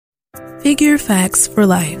Figure facts for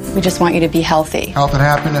life. We just want you to be healthy. Health and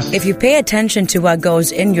happiness. If you pay attention to what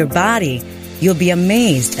goes in your body, you'll be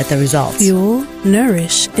amazed at the results. Fuel,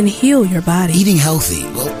 nourish, and heal your body. Eating healthy,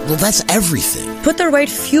 well, that's everything. Put the right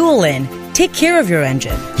fuel in. Take care of your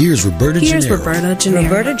engine. Here's Roberta Gennaro.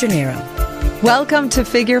 Roberta Gennaro. Welcome to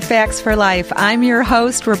Figure Facts for Life. I'm your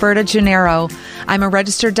host, Roberta Gennaro. I'm a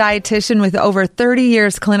registered dietitian with over 30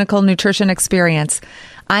 years clinical nutrition experience.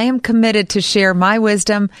 I am committed to share my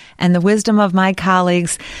wisdom and the wisdom of my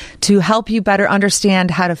colleagues to help you better understand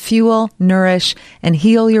how to fuel, nourish, and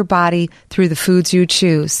heal your body through the foods you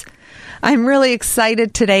choose. I'm really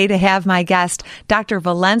excited today to have my guest, Dr.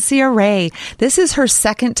 Valencia Ray. This is her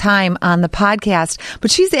second time on the podcast, but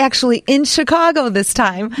she's actually in Chicago this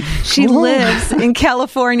time. She lives in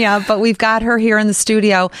California, but we've got her here in the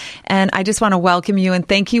studio, and I just want to welcome you and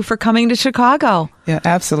thank you for coming to Chicago. Yeah,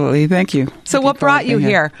 absolutely. Thank you. So what brought you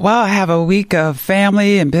here? Well, I have a week of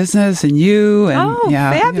family and business and you. And,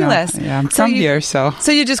 fabulous. I'm from here, so.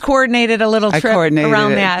 So you just coordinated a little trip around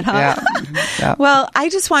that, huh? Yeah. Well, I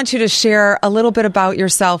just want you to share a little bit about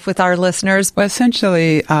yourself with our listeners. Well,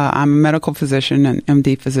 essentially, I'm a medical physician, an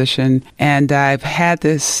MD physician, and I've had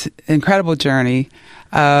this incredible journey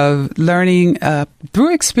of learning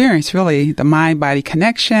through experience, really, the mind-body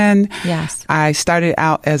connection. Yes. I started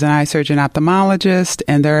out as an eye surgeon ophthalmologist,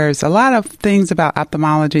 and there's a lot of things about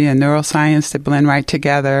ophthalmology and neuroscience that blend right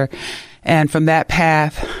together. And from that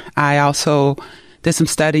path, I also did some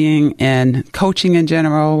studying in coaching in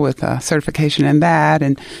general with a certification in that.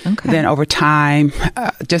 And then over time,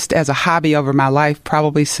 just as a hobby over my life,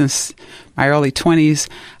 probably since my early 20s,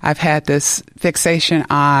 I've had this fixation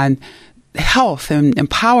on health and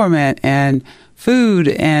empowerment and food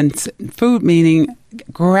meaning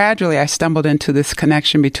gradually I stumbled into this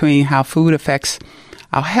connection between how food affects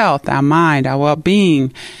our health, our mind, our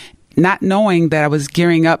well-being, not knowing that I was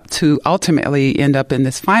gearing up to ultimately end up in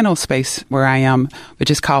this final space where I am, which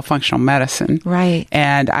is called functional medicine. Right.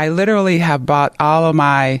 And I literally have brought all of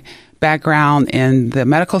my background in the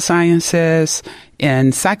medical sciences,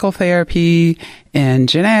 in psychotherapy, in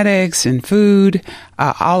genetics, in food,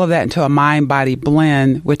 all of that into a mind-body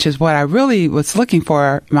blend, which is what I really was looking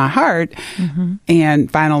for in my heart. Mm-hmm.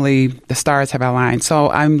 And finally, the stars have aligned. So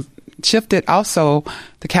I'm shifted also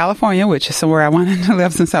to California, which is somewhere I wanted to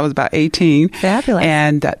live since I was about 18. Fabulous.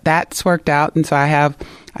 And that's worked out. And so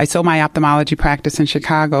I sold my ophthalmology practice in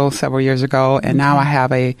Chicago several years ago, and now I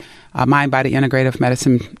have a mind-body integrative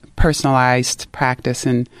medicine personalized practice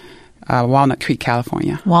in Walnut Creek,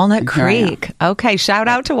 California. Walnut Creek. Okay, shout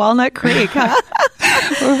out to Walnut Creek.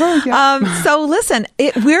 So listen,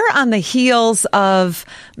 we're on the heels of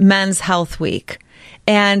Men's Health Week.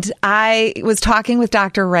 And I was talking with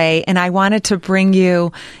Dr. Ray, and I wanted to bring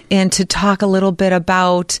you in to talk a little bit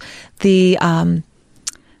about the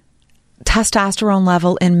testosterone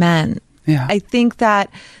level in men. Yeah. I think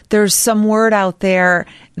that there's some word out there.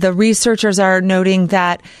 The researchers are noting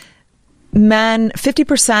that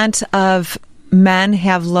 50% of men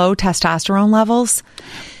have low testosterone levels.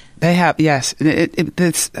 They have, yes.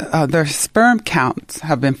 Their sperm counts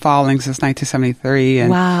have been falling since 1973,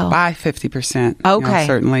 and by 50%. Okay,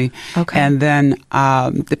 certainly. Okay, and then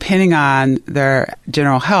depending on their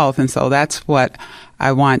general health, and so that's what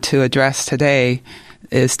I want to address today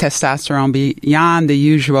is testosterone beyond the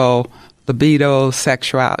usual libido,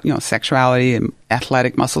 sexuality, and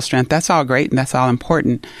athletic muscle strength. That's all great and that's all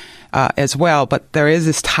important as well. But there is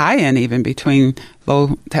this tie-in even between low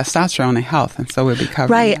testosterone and health, and so we'll be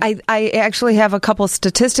covering that. I actually have a couple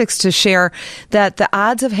statistics to share that the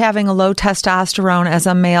odds of having a low testosterone as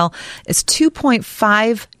a male is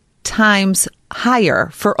 2.5 times higher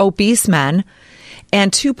for obese men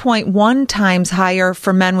and 2.1 times higher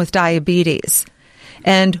for men with diabetes,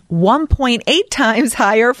 and 1.8 times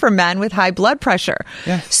higher for men with high blood pressure.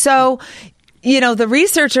 Yes. So, the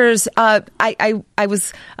researchers, I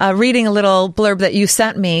was reading a little blurb that you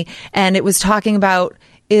sent me, and it was talking about,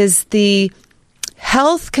 is the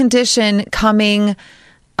health condition coming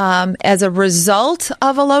as a result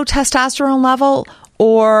of a low testosterone level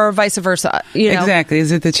or vice versa? Exactly.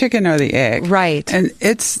 Is it the chicken or the egg? Right. And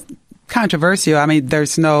it's controversial. I mean,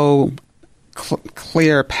 there's no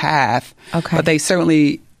clear path, but they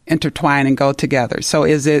certainly intertwine and go together. So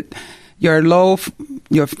is it your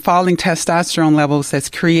falling testosterone levels that's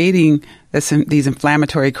creating these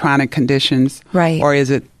inflammatory chronic conditions, right? Or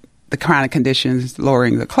is it the chronic conditions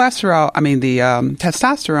lowering the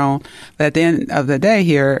testosterone? But at the end of the day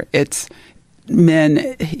here, it's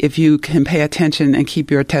men, if you can pay attention and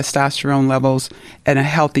keep your testosterone levels in a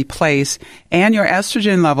healthy place and your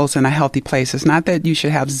estrogen levels in a healthy place. It's not that you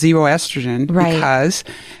should have zero estrogen, right? Because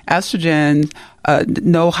estrogen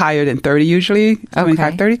no higher than 30 usually,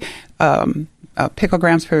 25, Okay. 30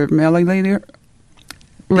 picograms per milliliter.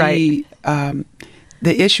 Right. The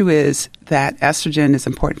issue is that estrogen is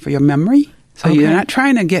important for your memory. So Okay. you're not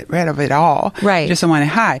trying to get rid of it all. Right. You just don't want it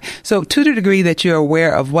high. So to the degree that you're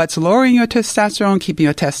aware of what's lowering your testosterone, keeping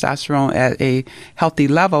your testosterone at a healthy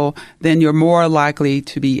level, then you're more likely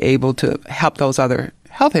to be able to help those other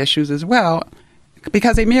health issues as well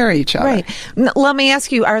because they mirror each other. Right. Let me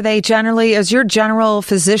ask you, is your general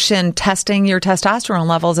physician testing your testosterone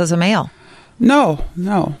levels as a male? No.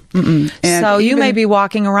 Mm-mm. And So you even- may be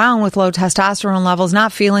walking around with low testosterone levels,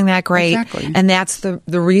 not feeling that great. Exactly. And that's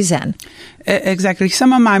the reason. Exactly.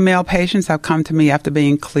 Some of my male patients have come to me after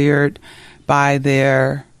being cleared by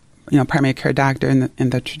their, primary care doctor in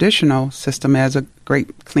the traditional system as a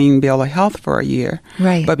great clean bill of health for a year.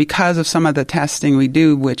 Right. But because of some of the testing we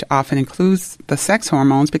do, which often includes the sex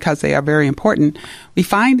hormones, because they are very important, we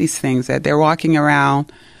find these things that they're walking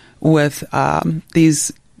around with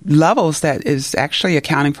these levels that is actually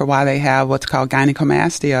accounting for why they have what's called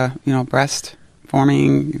gynecomastia, breast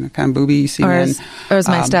forming, kind of booby semen. Or as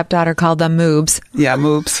my stepdaughter called them, moobs. Yeah,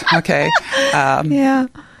 moobs. Okay. Yeah.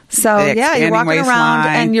 So, the you're expanding walking around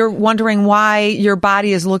waistline. and you're wondering why your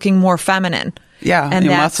body is looking more feminine. Yeah, And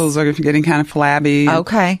your that's- muscles are getting kind of flabby.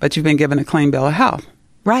 Okay. But you've been given a clean bill of health.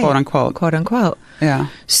 Right. Quote unquote. Quote unquote. Yeah.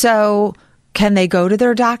 So, can they go to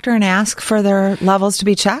their doctor and ask for their levels to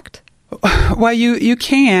be checked? Well, you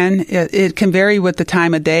can. It can vary with the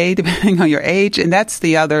time of day, depending on your age. And that's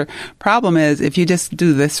the other problem is if you just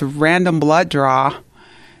do this random blood draw,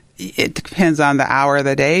 it depends on the hour of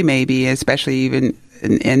the day, maybe, especially even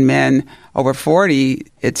in men over 40,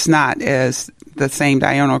 it's not as the same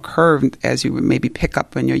diurnal curve as you would maybe pick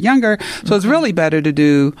up when you're younger. So it's really better to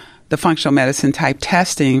do the functional medicine type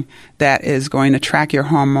testing that is going to track your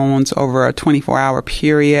hormones over a 24-hour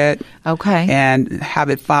period. Okay. And have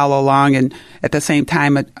it follow along, and at the same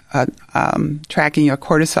time tracking your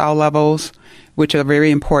cortisol levels, which are very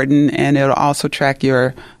important, and it'll also track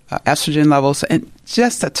your estrogen levels, and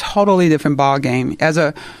just a totally different ball game.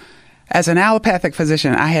 As an allopathic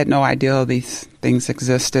physician, I had no idea these things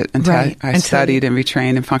existed until I studied and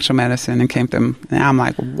retrained in functional medicine and came to them. And I'm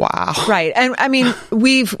like, wow. Right. And I mean,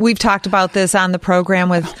 we've talked about this on the program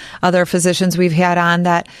with other physicians we've had on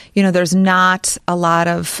that, there's not a lot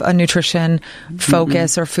of a nutrition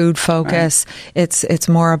focus or food focus. Right. It's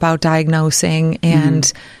more about diagnosing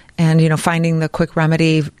and finding the quick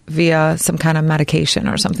remedy via some kind of medication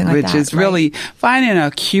or something like that. Which is really finding an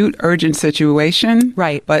acute, urgent situation.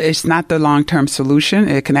 Right. But it's not the long-term solution.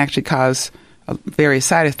 It can actually cause various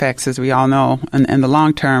side effects, as we all know, in the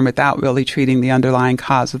long term without really treating the underlying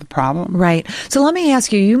cause of the problem. Right. So let me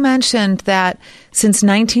ask you, you mentioned that since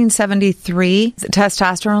 1973,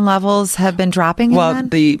 testosterone levels have been dropping in men?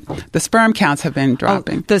 The sperm counts have been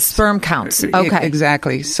dropping. Oh, the sperm counts. Okay.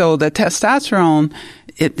 Exactly. So the testosterone,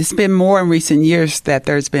 it's been more in recent years that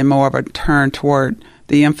there's been more of a turn toward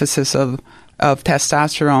the emphasis of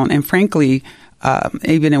testosterone. And frankly,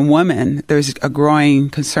 even in women, there's a growing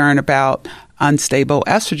concern about unstable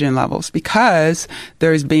estrogen levels because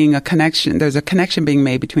there's a connection being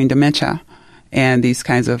made between dementia and these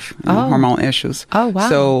kinds of hormone issues. Oh, wow.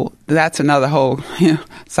 So that's another whole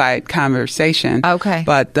side conversation. Okay.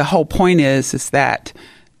 But the whole point is that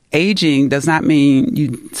aging does not mean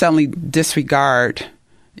you suddenly disregard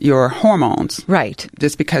your hormones. Right.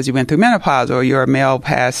 Just because you went through menopause or you're a male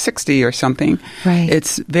past 60 or something. Right.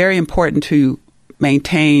 It's very important to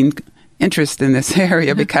maintain interest in this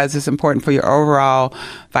area because it's important for your overall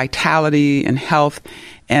vitality and health.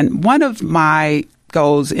 And one of my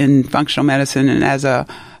goals in functional medicine and as a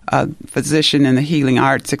physician in the healing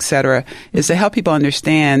arts, et cetera, is to help people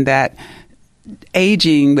understand that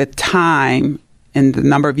aging with time and the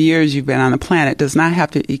number of years you've been on the planet does not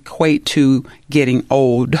have to equate to getting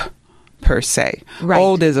old per se. Right.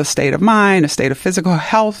 Old is a state of mind, a state of physical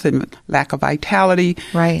health and lack of vitality.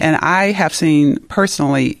 Right. And I have seen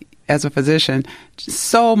personally as a physician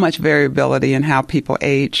so much variability in how people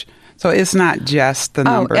age. So it's not just the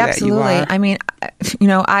number that you are. I mean,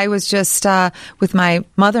 I was just with my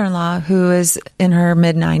mother-in-law who is in her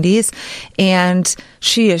mid-90s, and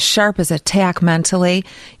she is sharp as a tack mentally.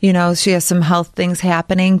 She has some health things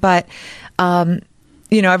happening, but,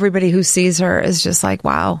 everybody who sees her is just like,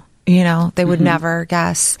 wow. They would never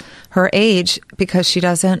guess her age because she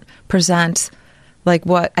doesn't present like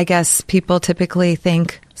what I guess people typically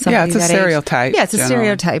think somebody it's a that stereotype. age. Yeah, it's a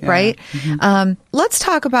stereotype, right? Mm-hmm. Let's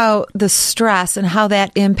talk about the stress and how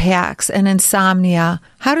that impacts and insomnia.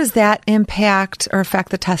 How does that impact or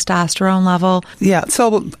affect the testosterone level? Yeah,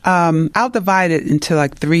 so I'll divide it into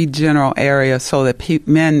like 3 general areas so that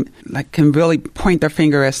men can really point their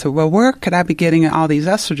finger as to, well, where could I be getting all these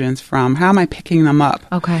estrogens from? How am I picking them up?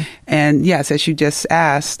 Okay. And yes, as you just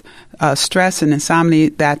asked, stress and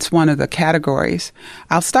insomnia, that's one of the categories.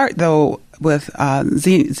 I'll start, though, with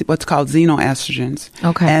what's called xenoestrogens.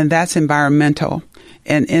 Okay. And that's environmental.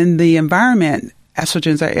 And in the environment,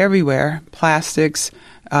 estrogens are everywhere. Plastics,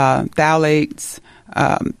 phthalates,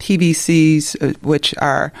 PVCs, which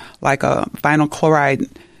are like a vinyl chloride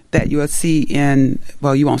that you will see in,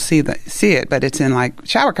 well, you won't see it, but it's in like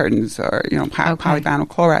shower curtains or, polyvinyl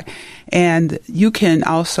chloride. And you can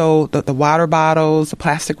also, the water bottles, the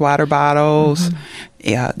plastic water bottles,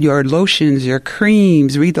 your lotions, your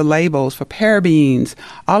creams, read the labels for parabens,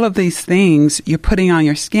 all of these things you're putting on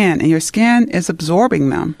your skin, and your skin is absorbing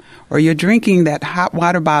them. Or you're drinking that hot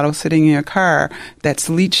water bottle sitting in your car that's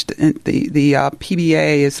leached, the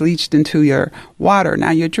PBA is leached into your water.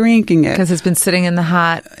 Now you're drinking it. Because it's been sitting in the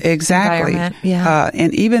hot environment. Yeah.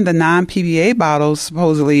 And even the non-PBA bottles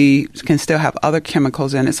supposedly can still have other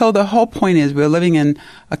chemicals in it. So the whole point is we're living in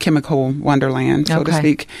a chemical wonderland, so to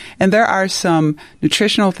speak. And there are some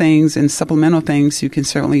nutritional things and supplemental things you can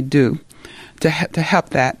certainly do to help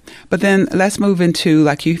that. But then let's move into,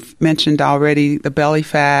 like you mentioned already, the belly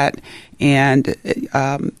fat and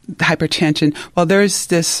hypertension. Well, there's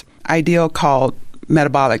this ideal called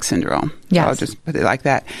metabolic syndrome. Yes. So I'll just put it like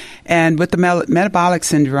that. And with the metabolic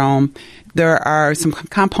syndrome, there are some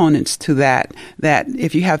components to that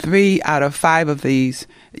if you have 3 out of 5 of these,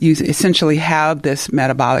 you essentially have this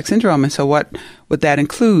metabolic syndrome. And so what would that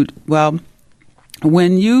include? Well,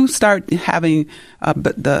 when you start having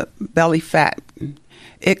the belly fat,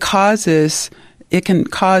 it can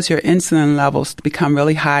cause your insulin levels to become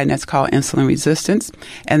really high, and that's called insulin resistance.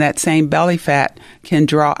 And that same belly fat can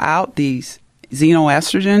draw out these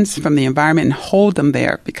xenoestrogens from the environment and hold them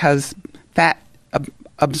there because fat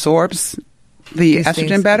absorbs the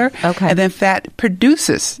estrogen better. Okay. And then fat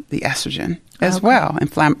produces the estrogen as well,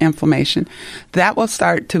 inflammation. That will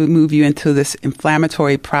start to move you into this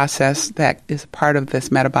inflammatory process that is part of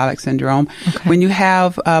this metabolic syndrome. Okay. When you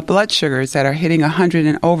have blood sugars that are hitting 100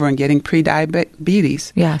 and over and getting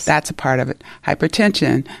pre-diabetes, yes, that's a part of it.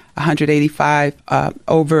 Hypertension, 185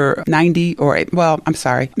 over 90,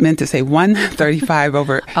 meant to say 135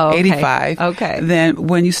 over 85. Okay. Then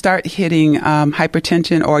when you start hitting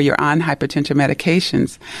hypertension or you're on hypertension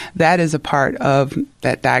medications, that is a part of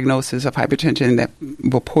that diagnosis of hypertension that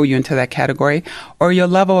will pull you into that category. Or your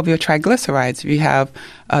level of your triglycerides. If you have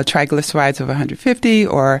triglycerides of 150,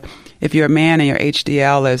 or if you're a man and your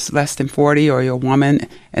HDL is less than 40, or you're a woman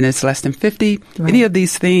and it's less than 50, right, any of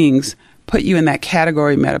these things put you in that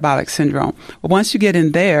category metabolic syndrome. But once you get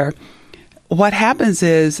in there, what happens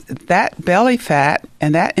is that belly fat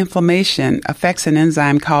and that inflammation affects an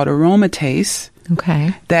enzyme called aromatase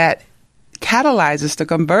that catalyzes the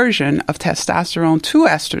conversion of testosterone to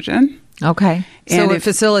estrogen. Okay. So it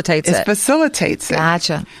facilitates it. It facilitates it.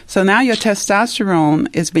 Gotcha. So now your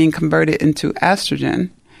testosterone is being converted into estrogen.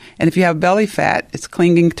 And if you have belly fat, it's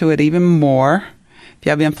clinging to it even more. If you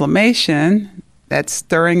have inflammation, that's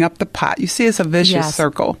stirring up the pot. You see, it's a vicious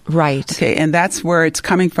circle. Right. Okay, and that's where it's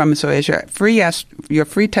coming from. So as your free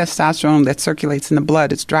testosterone that circulates in the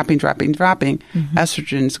blood, it's dropping. Mm-hmm.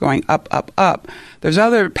 Estrogen's going up. There's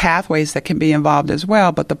other pathways that can be involved as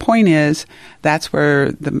well, but the point is that's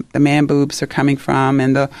where the man boobs are coming from,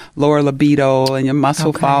 and the lower libido, and your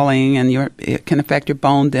muscle falling, and it can affect your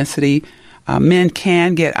bone density. Men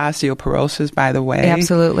can get osteoporosis, by the way.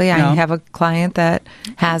 Absolutely. I have a client that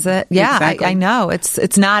has it. Yeah, exactly. I know.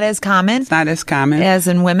 It's not as common. It's not as common as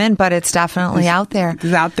in women, but it's definitely out there.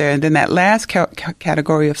 It's out there. And then that last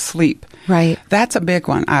category of sleep. Right. That's a big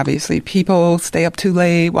one, obviously. People stay up too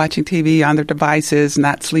late watching TV on their devices,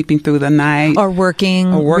 not sleeping through the night. Or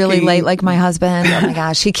working really late, like my husband. Oh, my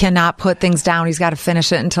gosh. He cannot put things down. He's got to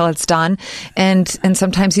finish it until it's done. And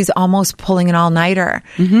sometimes he's almost pulling an all-nighter.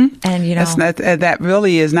 Mm-hmm. And, that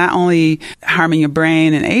really is not only harming your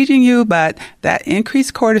brain and aging you, but that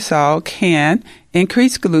increased cortisol can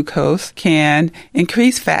increase glucose, can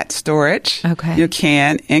increase fat storage. Okay. You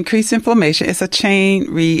can increase inflammation. It's a chain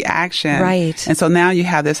reaction. Right. And so now you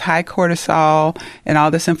have this high cortisol and all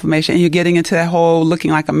this inflammation, and you're getting into that whole looking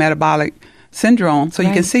like a metabolic syndrome. So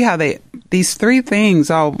you can see how these 3 things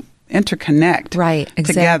all interconnect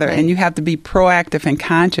together, and you have to be proactive and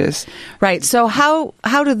conscious. Right. So how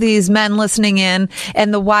do these men listening in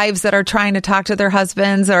and the wives that are trying to talk to their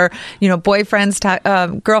husbands, or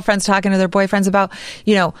boyfriends, girlfriends talking to their boyfriends about,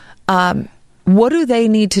 what do they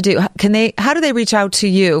need to do? How do they reach out to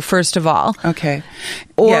you, first of all? Okay.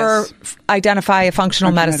 Or identify a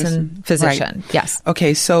functional medicine physician? Right. Yes.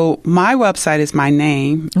 Okay. So my website is my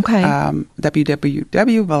name. Okay.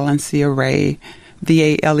 www.valenciaray,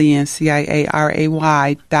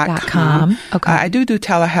 VALENCIARAY.com. Okay. I do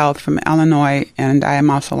telehealth from Illinois, and I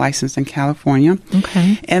am also licensed in California.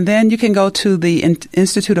 Okay. And then you can go to the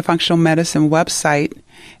Institute of Functional Medicine website.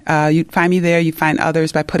 You find me there. You find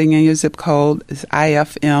others by putting in your zip code. It's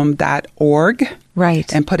ifm.org.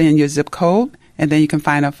 Right. And put in your zip code, and then you can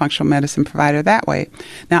find a functional medicine provider that way.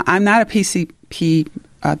 Now, I'm not a PCP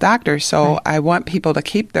doctor, so I want people to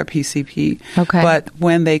keep their PCP. Okay. But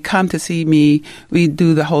when they come to see me, we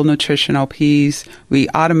do the whole nutritional piece. We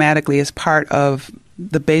automatically, as part of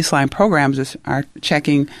the baseline programs, are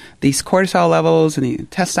checking these cortisol levels and the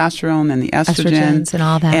testosterone and the estrogens and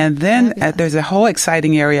all that. And then there's a whole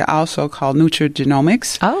exciting area also called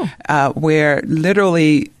nutrigenomics, where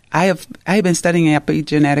literally I have been studying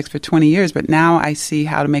epigenetics for 20 years, but now I see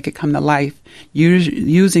how to make it come to life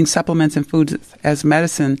using supplements and foods as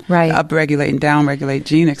medicine to upregulate and downregulate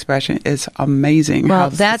gene expression. Is amazing. Well,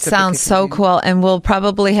 that sounds so cool, and we'll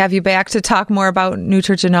probably have you back to talk more about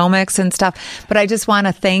nutrigenomics and stuff. But I just want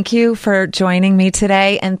to thank you for joining me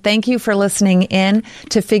today, and thank you for listening in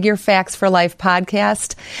to Figure Facts for Life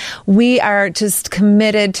podcast. We are just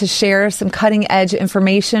committed to share some cutting edge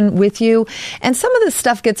information with you, and some of this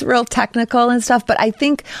stuff gets real technical and stuff, but I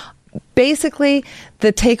think basically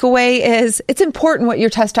the takeaway is it's important what your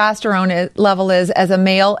testosterone level is as a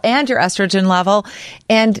male and your estrogen level.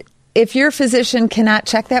 And if your physician cannot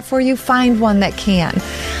check that for you, find one that can.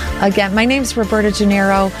 Again, my name's Roberta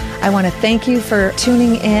Gennaro. I want to thank you for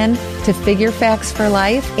tuning in to Figure Facts for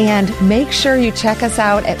Life, and make sure you check us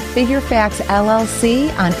out at Figure Facts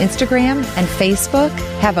LLC on Instagram and Facebook.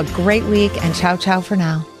 Have a great week, and ciao for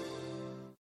now.